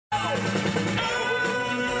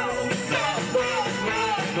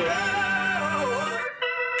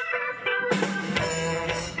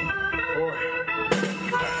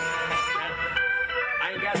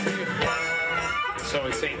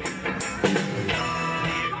sing.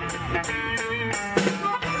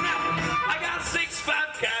 I got a 6'5"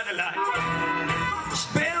 Cadillac,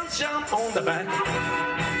 spell jump on the back,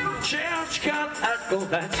 church cat at go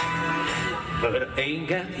that, but I ain't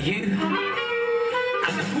got you. I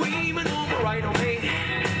got women on the right of me,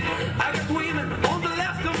 I got women on the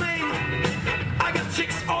left of me, I got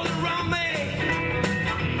chicks all around me,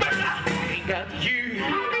 but I ain't got you.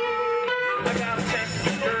 I got a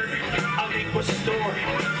temper, a liquor store,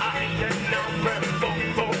 I ain't the number,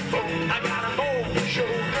 I got a motor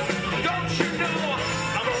show, don't you know,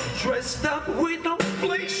 I'm all dressed up with no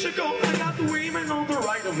place to go. I got women on the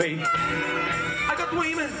right of me, I got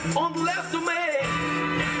women on the left of me,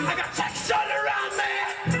 I got chicks all around me,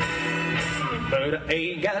 but I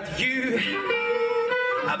ain't got you,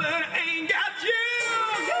 but I ain't got you.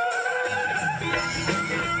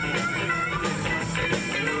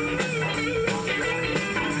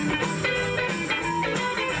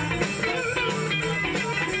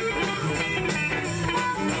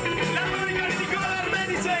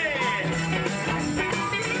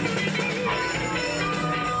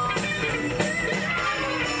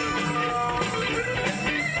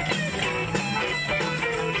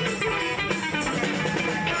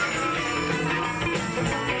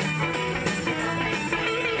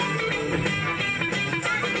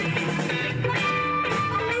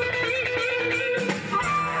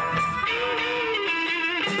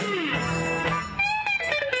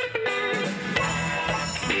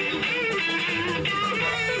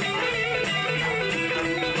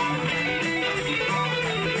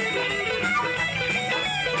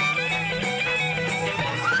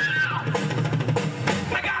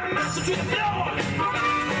 To the floor,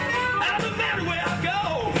 and no matter where I go,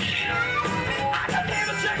 I can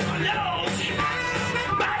never check my nose,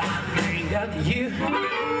 but I ain't got you.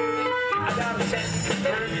 I got a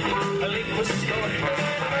temper, a liquor store,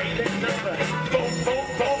 I ain't that number,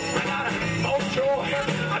 I got a mojo,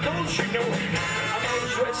 don't you know, I'm all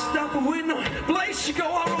dressed up with no place to go,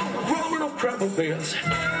 I'm rolling on crumble bills,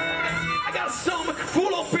 I got a stomach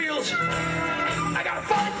full of pills, I got a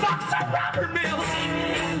 40 bucks of rubber bills.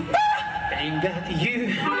 I ain't got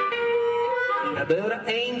you, but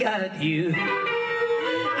I ain't got you, but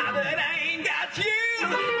I ain't got you,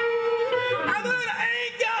 but I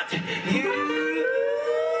ain't got you.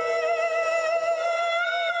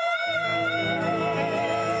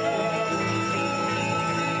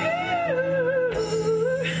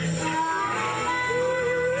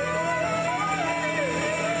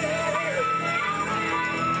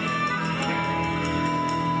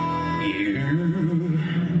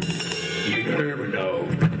 You never know.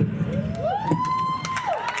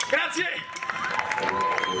 Grazie.